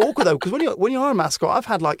 No, it's awkward though, because when you are a mascot,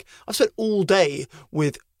 I've spent all day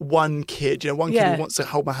with one kid. One kid who wants to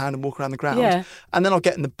hold my hand and walk around the ground, and then I'll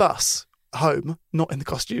get in the bus home, not in the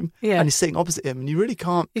costume, and he's sitting opposite him, and you really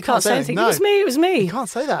can't. You can't say anything. No. It was me. You can't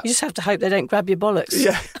say that. You just have to hope they don't grab your bollocks.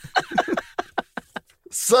 Yeah.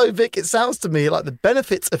 So, Vic, it sounds to me like the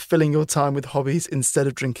benefits of filling your time with hobbies instead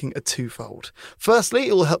of drinking are twofold. Firstly,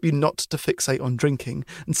 it will help you not to fixate on drinking.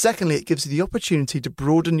 And secondly, it gives you the opportunity to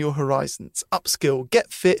broaden your horizons, upskill,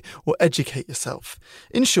 get fit, or educate yourself.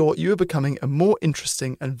 In short, you are becoming a more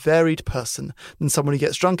interesting and varied person than someone who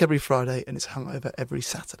gets drunk every Friday and is hungover every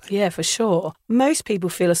Saturday. Yeah, for sure. Most people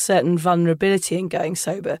feel a certain vulnerability in going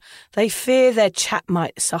sober. They fear their chat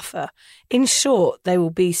might suffer. In short, they will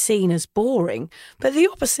be seen as boring. But the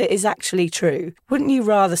opposite is actually true. Wouldn't you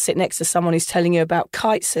rather sit next to someone who's telling you about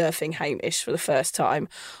kite surfing, Hamish, for the first time,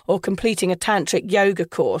 or completing a tantric yoga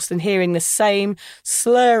course than hearing the same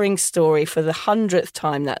slurring story for the 100th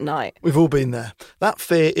time that night? We've all been there. That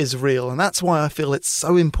fear is real, and that's why I feel it's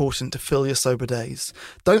so important to fill your sober days.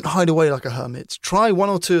 Don't hide away like a hermit. Try one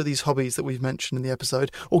or two of these hobbies that we've mentioned in the episode,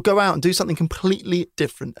 or go out and do something completely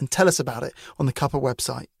different and tell us about it on the Cuppa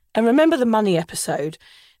website. And remember the money episode?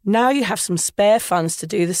 Now you have some spare funds to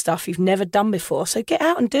do the stuff you've never done before, so get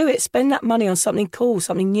out and do it. Spend that money on something cool,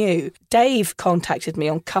 something new. Dave contacted me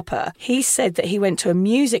on Cuppa. He said that he went to a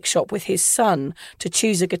music shop with his son to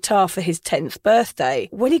choose a guitar for his 10th birthday.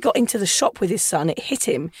 When he got into the shop with his son, it hit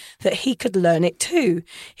him that he could learn it too.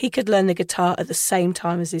 He could learn the guitar at the same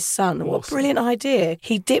time as his son. Awesome. What a brilliant idea.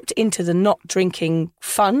 He dipped into the not drinking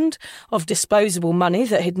fund of disposable money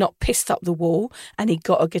that had not pissed up the wall, and he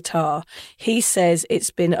got a guitar. He says it's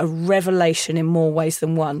been a revelation in more ways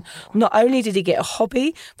than one. Not only did he get a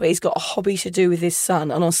hobby, but he's got a hobby to do with his son.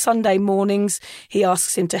 And on Sunday mornings, he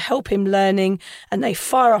asks him to help him learning, and they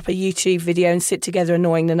fire up a YouTube video and sit together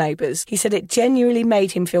annoying the neighbours. He said it genuinely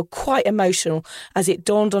made him feel quite emotional as it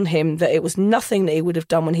dawned on him that it was nothing that he would have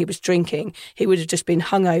done when he was drinking. He would have just been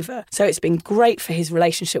hungover. So it's been great for his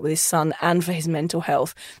relationship with his son and for his mental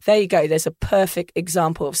health. There you go. There's a perfect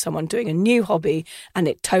example of someone doing a new hobby and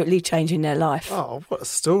it totally changing their life. Oh, what a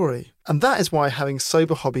story. And that is why having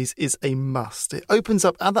sober hobbies is a must. It opens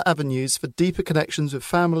up other avenues for deeper connections with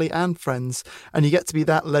family and friends, and you get to be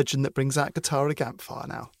that legend that brings that guitar at a campfire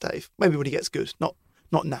now, Dave. Maybe when he gets good, not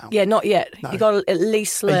now. Yeah, not yet. No. You've got to at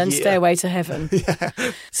least learn Stairway to Heaven. Yeah.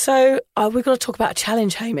 So we've got to talk about a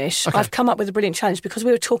challenge, Hamish. Okay. I've come up with a brilliant challenge because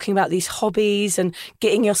we were talking about these hobbies and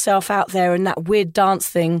getting yourself out there and that weird dance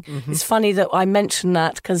thing. Mm-hmm. It's funny that I mentioned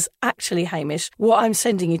that because actually, Hamish, what I'm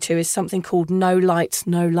sending you to is something called No Lights,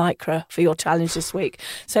 No Lycra for your challenge this week.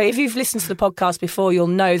 So if you've listened to the podcast before, you'll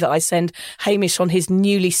know that I send Hamish on his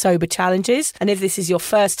newly sober challenges. And if this is your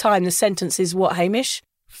first time, the sentence is what, Hamish?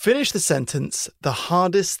 Finish the sentence. The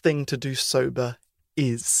hardest thing to do sober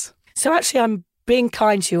is. So actually, I'm being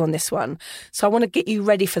kind to you on this one. So I want to get you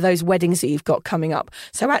ready for those weddings that you've got coming up.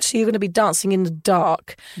 So actually, you're going to be dancing in the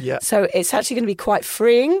dark. Yeah. So it's actually going to be quite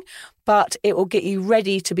freeing, but it will get you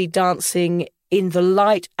ready to be dancing in the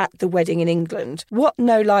light at the wedding in England. What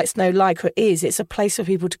No Lights, No Lycra is, it's a place for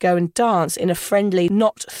people to go and dance in a friendly,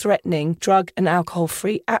 not threatening, drug and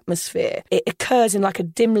alcohol-free atmosphere. It occurs in like a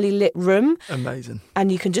dimly lit room. Amazing.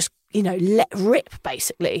 And you can just, let rip,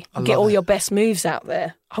 basically. Get all your best moves out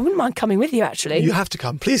there. I wouldn't mind coming with you, actually. You have to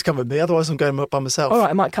come. Please come with me, otherwise I'm going by myself. All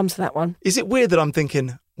right, I might come to that one. Is it weird that I'm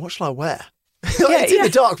thinking, what shall I wear? It's in the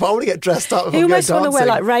dark, but I want to get dressed up. You almost want to wear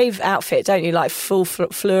like rave outfit, don't you? Like full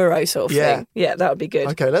fluoro sort of thing. Yeah, that would be good.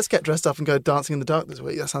 Okay, let's get dressed up and go dancing in the dark this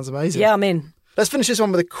week. That sounds amazing. Yeah, I'm in. Let's finish this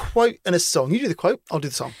one with a quote and a song. You do the quote, I'll do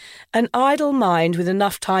the song. An idle mind with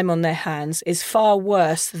enough time on their hands is far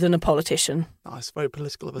worse than a politician. Nice, very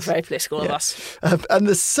political of us. Very political of us. And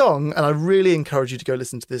the song, and I really encourage you to go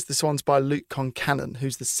listen to this one's by Luke Concannon,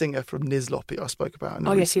 who's the singer from Nizloppy I spoke about.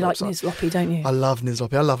 Oh, yes, you like Nizloppy, don't you? I love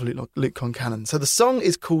Nizloppy. I love Luke Concannon. So the song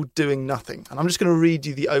is called Doing Nothing, and I'm just going to read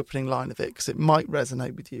you the opening line of it because it might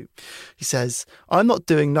resonate with you. He says, I'm not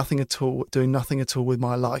doing nothing at all with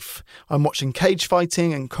my life. I'm watching cage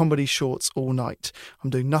fighting and comedy shorts all night.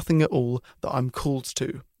 I'm doing nothing at all that I'm called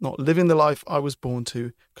to. Not living the life I was born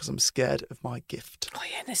to because I'm scared of my gift. Oh,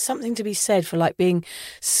 yeah, there's something to be said for like being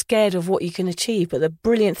scared of what you can achieve. But the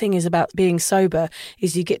brilliant thing is about being sober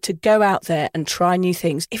is you get to go out there and try new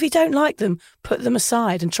things. If you don't like them, put them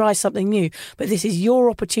aside and try something new. But this is your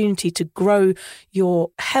opportunity to grow your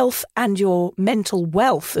health and your mental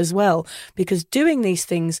wealth as well, because doing these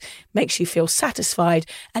things makes you feel satisfied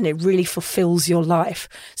and it really fulfills your life.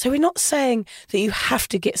 So we're not saying that you have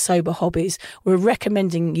to get sober hobbies. We're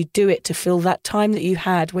recommending you do it to fill that time that you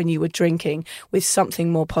had when you were drinking with something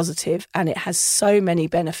more positive, and it has so many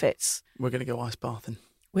benefits. We're going to go ice bathing.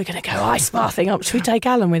 We're going to go ice bathing. Should we take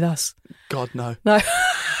Alan with us? God, no. No.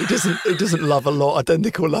 He doesn't love a lot. I don't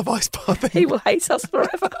think he'll love ice bathing. He will hate us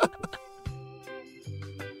forever.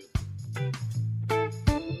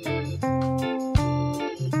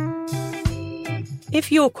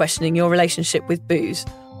 If you're questioning your relationship with booze,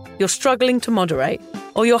 you're struggling to moderate,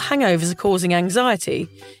 or your hangovers are causing anxiety,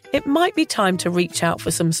 it might be time to reach out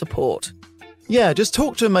for some support. Yeah, just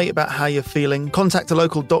talk to a mate about how you're feeling, contact a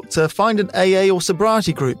local doctor, find an AA or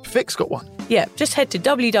sobriety group. Vic's got one. Yeah, just head to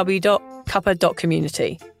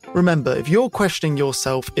www.cuppa.community. Remember, if you're questioning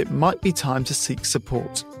yourself, it might be time to seek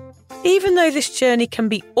support. Even though this journey can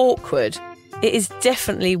be awkward, it is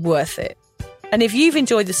definitely worth it. And if you've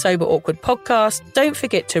enjoyed the Sober Awkward podcast, don't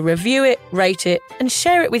forget to review it, rate it, and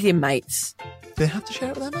share it with your mates. Do they have to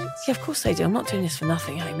share it with their mates? Yeah, of course they do. I'm not doing this for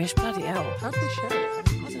nothing, Hamish. Bloody hell. How do they share it? I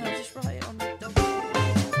don't know, just write it on the document.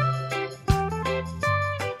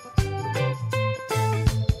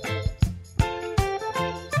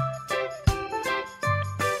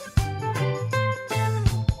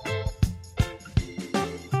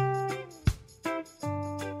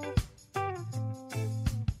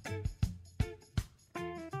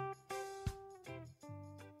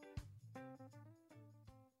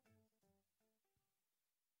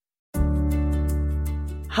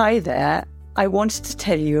 Hi there. I wanted to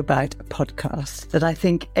tell you about a podcast that I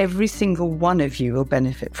think every single one of you will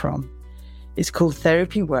benefit from. It's called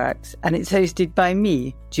Therapy Works, and it's hosted by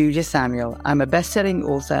me, Julia Samuel. I'm a best-selling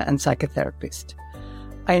author and psychotherapist.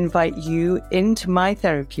 I invite you into my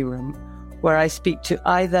therapy room where I speak to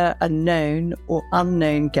either a known or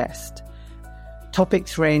unknown guest.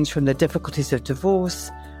 Topics range from the difficulties of divorce,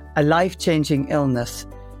 a life-changing illness,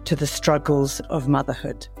 to the struggles of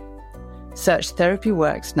motherhood. Search Therapy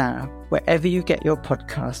Works now, wherever you get your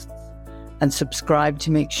podcasts, and subscribe to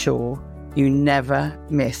make sure you never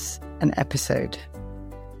miss an episode.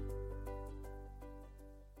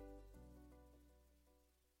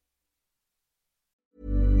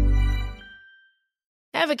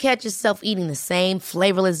 Ever catch yourself eating the same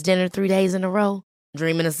flavorless dinner 3 days in a row?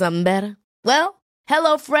 Dreaming of something better? Well,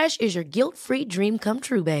 HelloFresh is your guilt-free dream come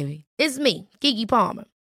true, baby. It's me, Keke Palmer.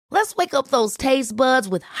 Let's wake up those taste buds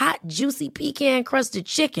with hot, juicy pecan-crusted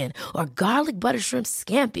chicken or garlic butter shrimp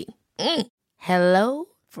scampi. Hello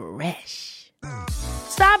Fresh.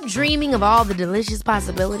 Stop dreaming of all the delicious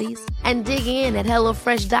possibilities and dig in at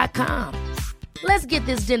HelloFresh.com. Let's get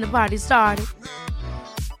this dinner party started.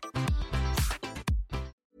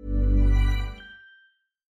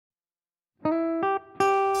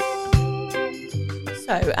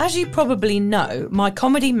 So, as you probably know, my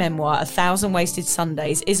comedy memoir, 1,000 Wasted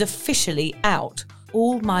Sundays, is officially out.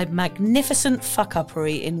 All my magnificent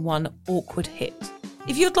fuck-uppery in one awkward hit.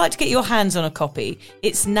 If you'd like to get your hands on a copy,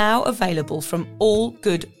 it's now available from all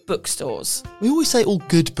good bookstores. We always say all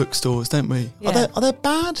good bookstores, don't we? Yeah. Are there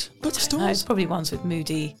bad No, bookstores? it's probably ones with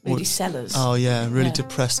moody sellers. Oh, yeah, really Yeah.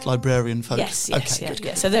 depressed librarian folk. Yes, Okay, yeah, good.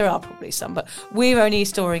 yeah. So there are probably some, but we're only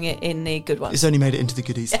storing it in the good ones. It's only made it into the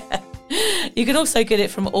goodies. You can also get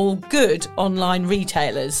it from all good online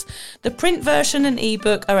retailers. The print version and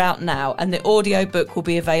ebook are out now, and the audiobook will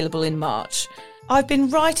be available in March. I've been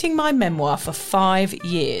writing my memoir for 5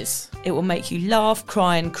 years. It will make you laugh,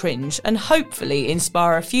 cry and cringe, and hopefully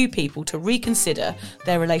inspire a few people to reconsider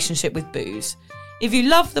their relationship with booze. If you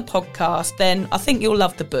love the podcast, then I think you'll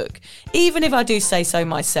love the book, even if I do say so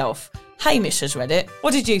myself. Hamish has read it.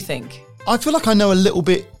 What did you think? I feel like I know a little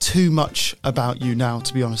bit too much about you now,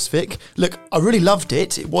 to be honest, Vic. Look, I really loved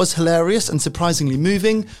it. It was hilarious and surprisingly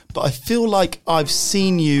moving, but I feel like I've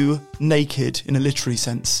seen you naked in a literary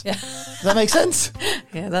sense. Yeah. Does that make sense?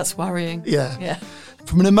 Yeah, that's worrying. Yeah.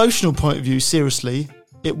 From an emotional point of view, seriously,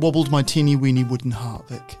 it wobbled my teeny weeny wooden heart,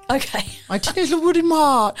 Vic. Okay. My teeny little wooden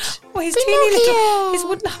heart. Well, his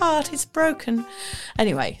wooden heart is broken.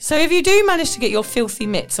 Anyway, so if you do manage to get your filthy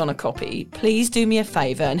mitts on a copy, please do me a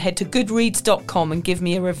favour and head to goodreads.com and give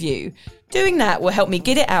me a review. Doing that will help me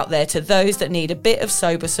get it out there to those that need a bit of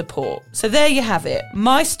sober support. So there you have it.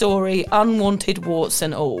 My story, unwanted warts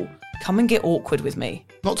and all. Come and get awkward with me.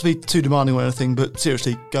 Not to be too demanding or anything, but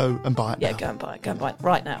seriously, go and buy it now. Yeah, go and buy it. Go and buy it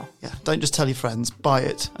right now. Yeah, don't just tell your friends, buy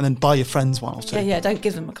it, and then buy your friends one or two. Yeah, don't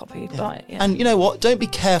give them a copy, buy it. Yeah. And you know what? Don't be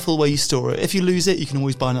careful where you store it. If you lose it, you can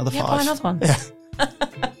always buy another 5. Buy another one. Yeah.